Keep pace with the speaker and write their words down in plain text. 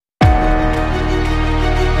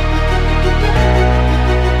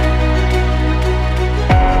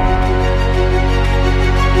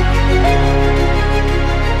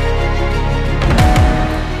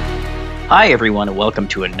Hi, everyone, and welcome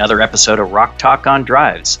to another episode of Rock Talk on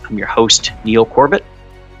Drives. I'm your host, Neil Corbett.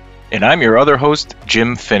 And I'm your other host,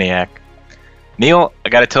 Jim Finiak. Neil, I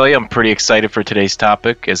got to tell you, I'm pretty excited for today's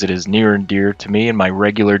topic as it is near and dear to me in my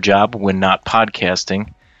regular job when not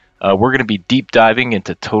podcasting. We're going to be deep diving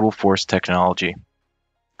into Total Force technology.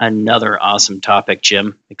 Another awesome topic,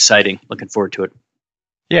 Jim. Exciting. Looking forward to it.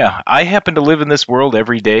 Yeah, I happen to live in this world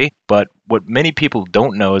every day, but what many people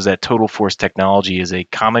don't know is that Total Force technology is a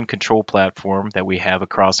common control platform that we have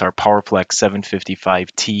across our PowerFlex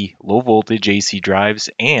 755T low voltage AC drives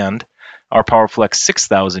and our PowerFlex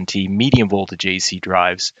 6000T medium voltage AC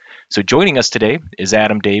drives. So joining us today is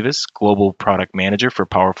Adam Davis, Global Product Manager for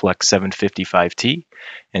PowerFlex 755T,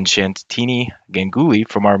 and Shantini Ganguly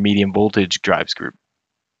from our medium voltage drives group.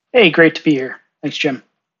 Hey, great to be here. Thanks, Jim.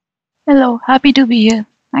 Hello, happy to be here.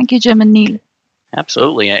 Thank you, Jim and Neil.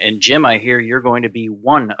 Absolutely. And Jim, I hear you're going to be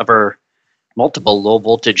one of our multiple low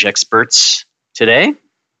voltage experts today.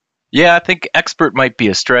 Yeah, I think expert might be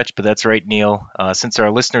a stretch, but that's right, Neil. Since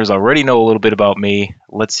our listeners already know a little bit about me,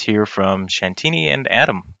 let's hear from Shantini and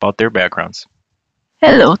Adam about their backgrounds.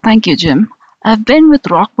 Hello, thank you, Jim. I've been with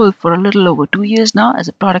Rockwell for a little over 2 years now as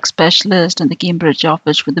a product specialist in the Cambridge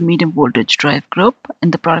office with the medium voltage drive group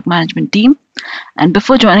in the product management team. And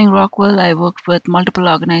before joining Rockwell, I worked with multiple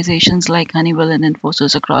organizations like Honeywell and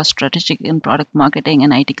Infosys across strategic and product marketing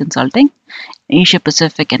and IT consulting, Asia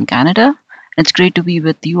Pacific and Canada. It's great to be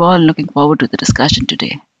with you all. Looking forward to the discussion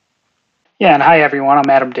today. Yeah, and hi, everyone. I'm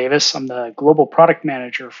Adam Davis. I'm the Global Product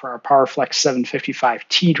Manager for our PowerFlex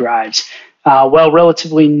 755T drives.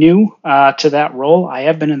 Relatively new to that role. I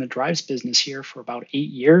have been in the drives business here for about 8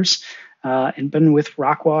 years and been with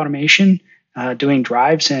Rockwell Automation doing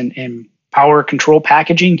drives and power control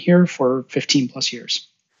packaging here for 15 plus years.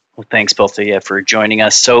 Well, thanks both of you for joining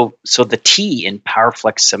us. So the T in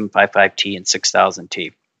PowerFlex 755T and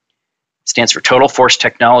 6000T stands for Total Force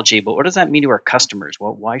technology, but what does that mean to our customers?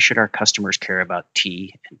 Well, why should our customers care about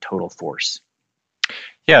T and Total Force?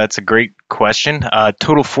 Yeah, that's a great question.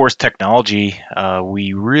 Total Force technology,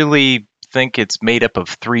 we really think it's made up of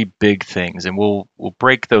three big things, and we'll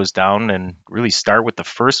break those down and really start with the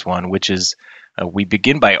first one, which is we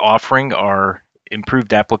begin by offering our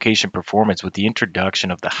improved application performance with the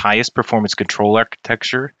introduction of the highest performance control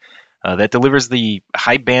architecture that delivers the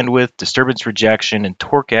high bandwidth, disturbance rejection, and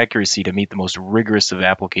torque accuracy to meet the most rigorous of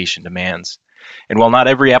application demands. And while not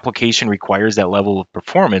every application requires that level of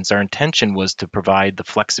performance, our intention was to provide the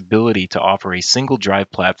flexibility to offer a single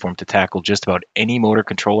drive platform to tackle just about any motor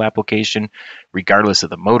control application, regardless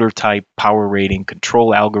of the motor type, power rating,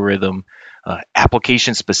 control algorithm,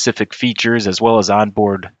 application-specific features, as well as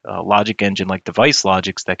onboard logic engine-like device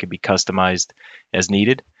logics that can be customized as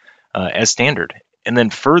needed, as standard. And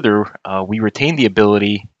then further, we retain the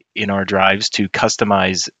ability in our drives to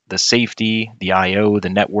customize the safety, the I/O, the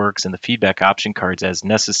networks, and the feedback option cards as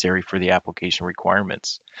necessary for the application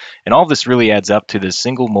requirements. And all of this really adds up to this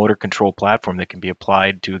single motor control platform that can be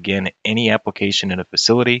applied to, again, any application in a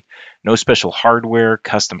facility. No special hardware,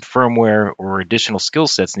 custom firmware, or additional skill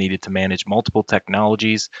sets needed to manage multiple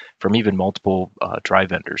technologies from even multiple drive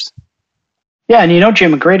vendors. Yeah, and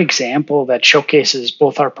Jim, a great example that showcases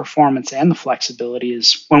both our performance and the flexibility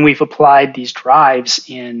is when we've applied these drives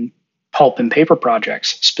in pulp and paper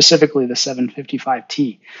projects, specifically the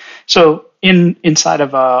 755T. So inside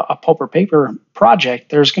of a pulp or paper project,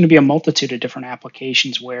 there's going to be a multitude of different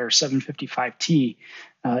applications where 755T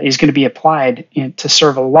is going to be applied to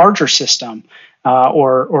serve a larger system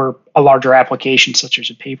or a larger application such as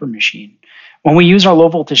a paper machine. When we use our low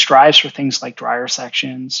voltage drives for things like dryer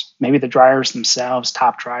sections, maybe the dryers themselves,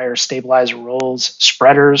 top dryers, stabilizer rolls,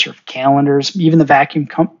 spreaders or calendars, even the vacuum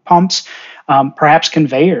pumps, perhaps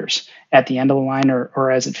conveyors at the end of the line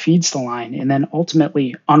or as it feeds the line, and then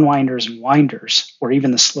ultimately unwinders and winders, or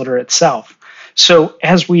even the slitter itself. So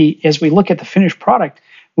as we look at the finished product,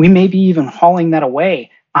 we may be even hauling that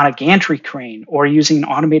away on a gantry crane or using an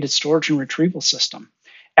automated storage and retrieval system.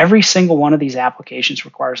 Every single one of these applications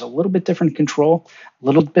requires a little bit different control, a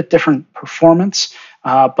little bit different performance,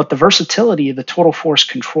 but the versatility of the Total Force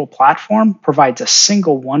control platform provides a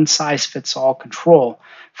single one-size-fits-all control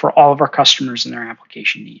for all of our customers and their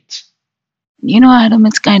application needs. Adam,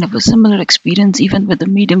 it's kind of a similar experience even with the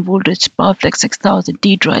medium voltage PowerFlex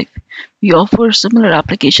 6000T drive. We offer similar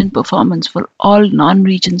application performance for all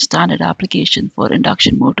non-region standard application for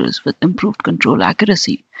induction motors with improved control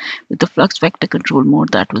accuracy with the flux vector control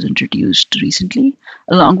mode that was introduced recently,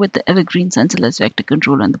 along with the evergreen sensorless vector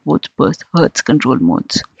control and the both Hertz control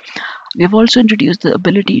modes. We have also introduced the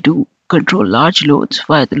ability to control large loads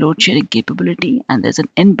via the load sharing capability, and there's an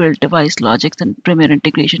inbuilt device logics and Premier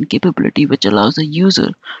integration capability which allows the user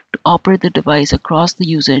to operate the device across the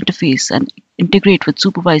user interface and integrate with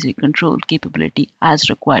supervisory control capability as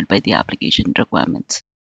required by the application requirements.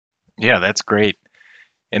 Yeah, that's great.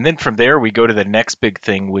 And then from there, we go to the next big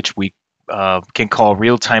thing, which we can call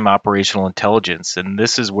real-time operational intelligence. And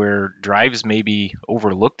this is where drives may be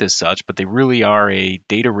overlooked as such, but they really are a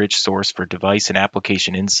data-rich source for device and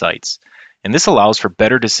application insights. And this allows for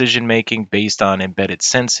better decision making based on embedded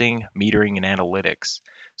sensing, metering, and analytics.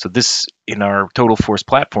 So this, in our Total Force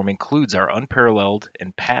platform, includes our unparalleled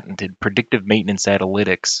and patented predictive maintenance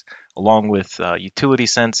analytics, along with utility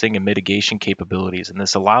sensing and mitigation capabilities. And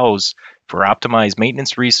this allows for optimized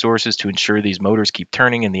maintenance resources to ensure these motors keep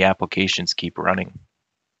turning and the applications keep running.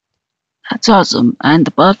 That's awesome. And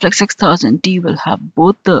the PowerFlex 6000T will have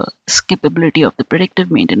both the capability of the predictive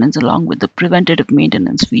maintenance along with the preventative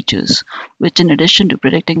maintenance features, which, in addition to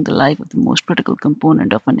predicting the life of the most critical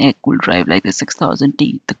component of an air-cooled drive like the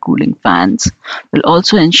 6000T, the cooling fans, will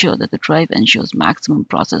also ensure that the drive ensures maximum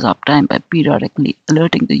process uptime by periodically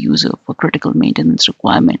alerting the user for critical maintenance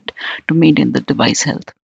requirement to maintain the device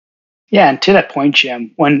health. Yeah, and to that point,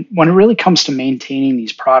 Jim, when it really comes to maintaining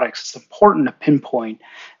these products, it's important to pinpoint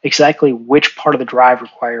exactly which part of the drive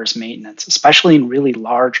requires maintenance, especially in really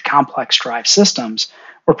large, complex drive systems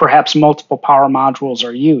where perhaps multiple power modules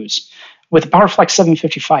are used. With the PowerFlex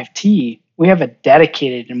 755T, we have a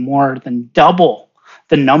dedicated and more than double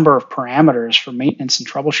the number of parameters for maintenance and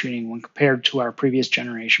troubleshooting when compared to our previous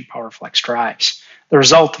generation PowerFlex drives. The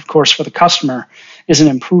result, of course, for the customer is an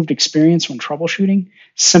improved experience when troubleshooting,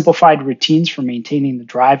 simplified routines for maintaining the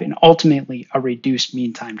drive, and ultimately a reduced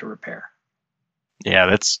mean time to repair. Yeah,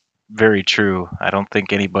 that's very true. I don't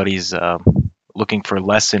think anybody's looking for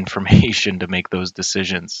less information to make those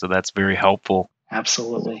decisions. So that's very helpful.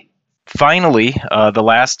 Absolutely. Finally, the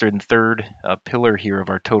last and third pillar here of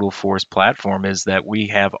our Total Force platform is that we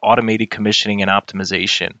have automated commissioning and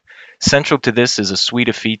optimization. Central to this is a suite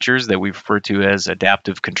of features that we refer to as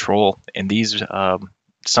adaptive control, and these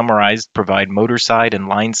summarized provide motor side and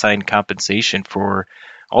line side compensation for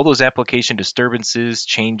all those application disturbances,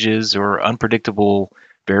 changes, or unpredictable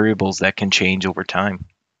variables that can change over time.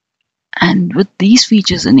 And with these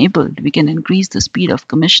features enabled, we can increase the speed of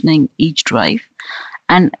commissioning each drive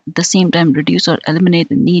and at the same time reduce or eliminate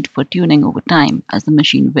the need for tuning over time as the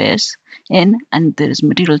machine wears in and there is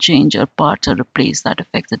material change or parts are replaced that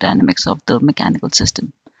affect the dynamics of the mechanical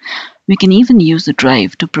system. We can even use the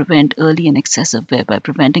drive to prevent early and excessive wear by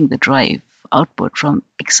preventing the drive output from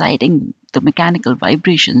exciting the mechanical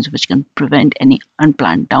vibrations, which can prevent any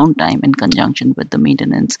unplanned downtime in conjunction with the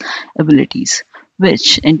maintenance abilities,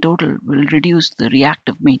 which in total will reduce the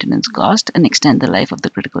reactive maintenance cost and extend the life of the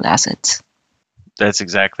critical assets. That's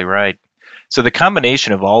exactly right. So the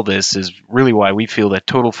combination of all this is really why we feel that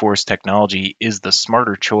Total Force technology is the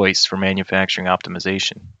smarter choice for manufacturing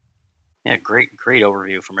optimization. Yeah, great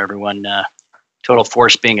overview from everyone. Total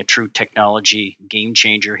Force being a true technology game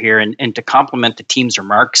changer here. And to complement the team's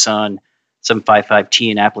remarks on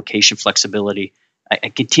 755T and application flexibility, I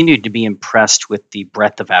continue to be impressed with the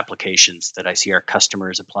breadth of applications that I see our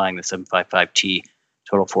customers applying the 755T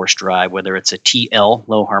Total Force drive, whether it's a TL,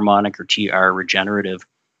 low harmonic, or TR, regenerative.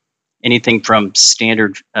 Anything from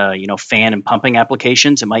standard, fan and pumping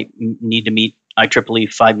applications. It might need to meet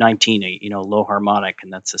IEEE 519, low harmonic,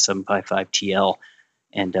 and that's a 755TL.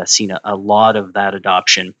 And seen a lot of that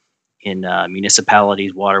adoption in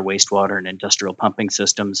municipalities, water, wastewater, and industrial pumping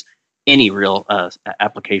systems. Any real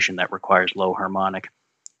application that requires low harmonic.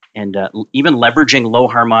 And even leveraging low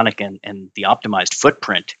harmonic and the optimized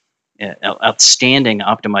footprint, outstanding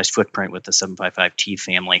optimized footprint with the 755T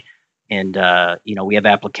family. And, we have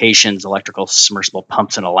applications, electrical submersible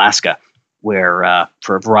pumps in Alaska, where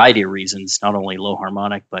for a variety of reasons, not only low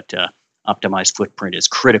harmonic, but optimized footprint is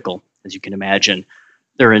critical. As you can imagine,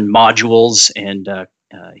 they're in modules and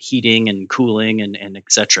heating and cooling and et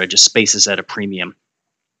cetera, just spaces at a premium.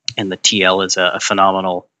 And the TL is a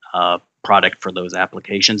phenomenal product for those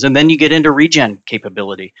applications. And then you get into regen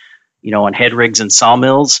capability, on head rigs and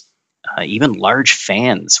sawmills, even large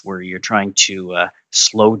fans where you're trying to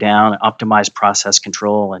slow down, optimize process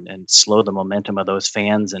control and slow the momentum of those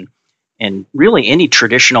fans. And really any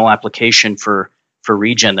traditional application for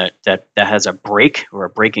regen that has a brake or a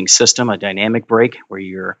braking system, a dynamic brake, where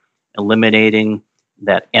you're eliminating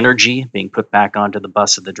that energy being put back onto the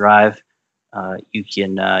bus of the drive. You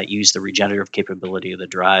can use the regenerative capability of the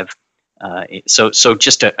drive. So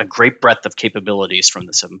just a great breadth of capabilities from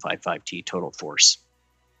the 755T Total Force.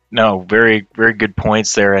 No, very, very good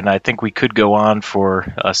points there. And I think we could go on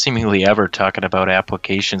for seemingly ever talking about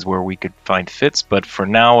applications where we could find fits. But for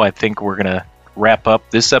now, I think we're going to wrap up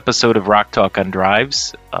this episode of Rock Talk on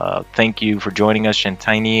Drives. Thank you for joining us,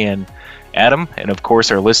 Shantini and Adam, and of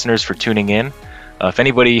course our listeners for tuning in. If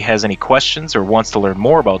anybody has any questions or wants to learn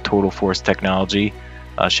more about Total Force technology,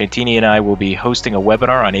 Shantini and I will be hosting a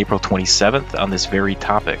webinar on April 27th on this very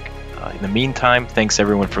topic. In the meantime, thanks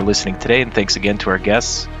everyone for listening today, and thanks again to our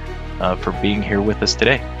guests for being here with us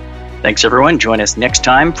today. Thanks everyone. Join us next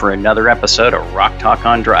time for another episode of Rock Talk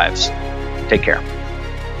on Drives. Take care.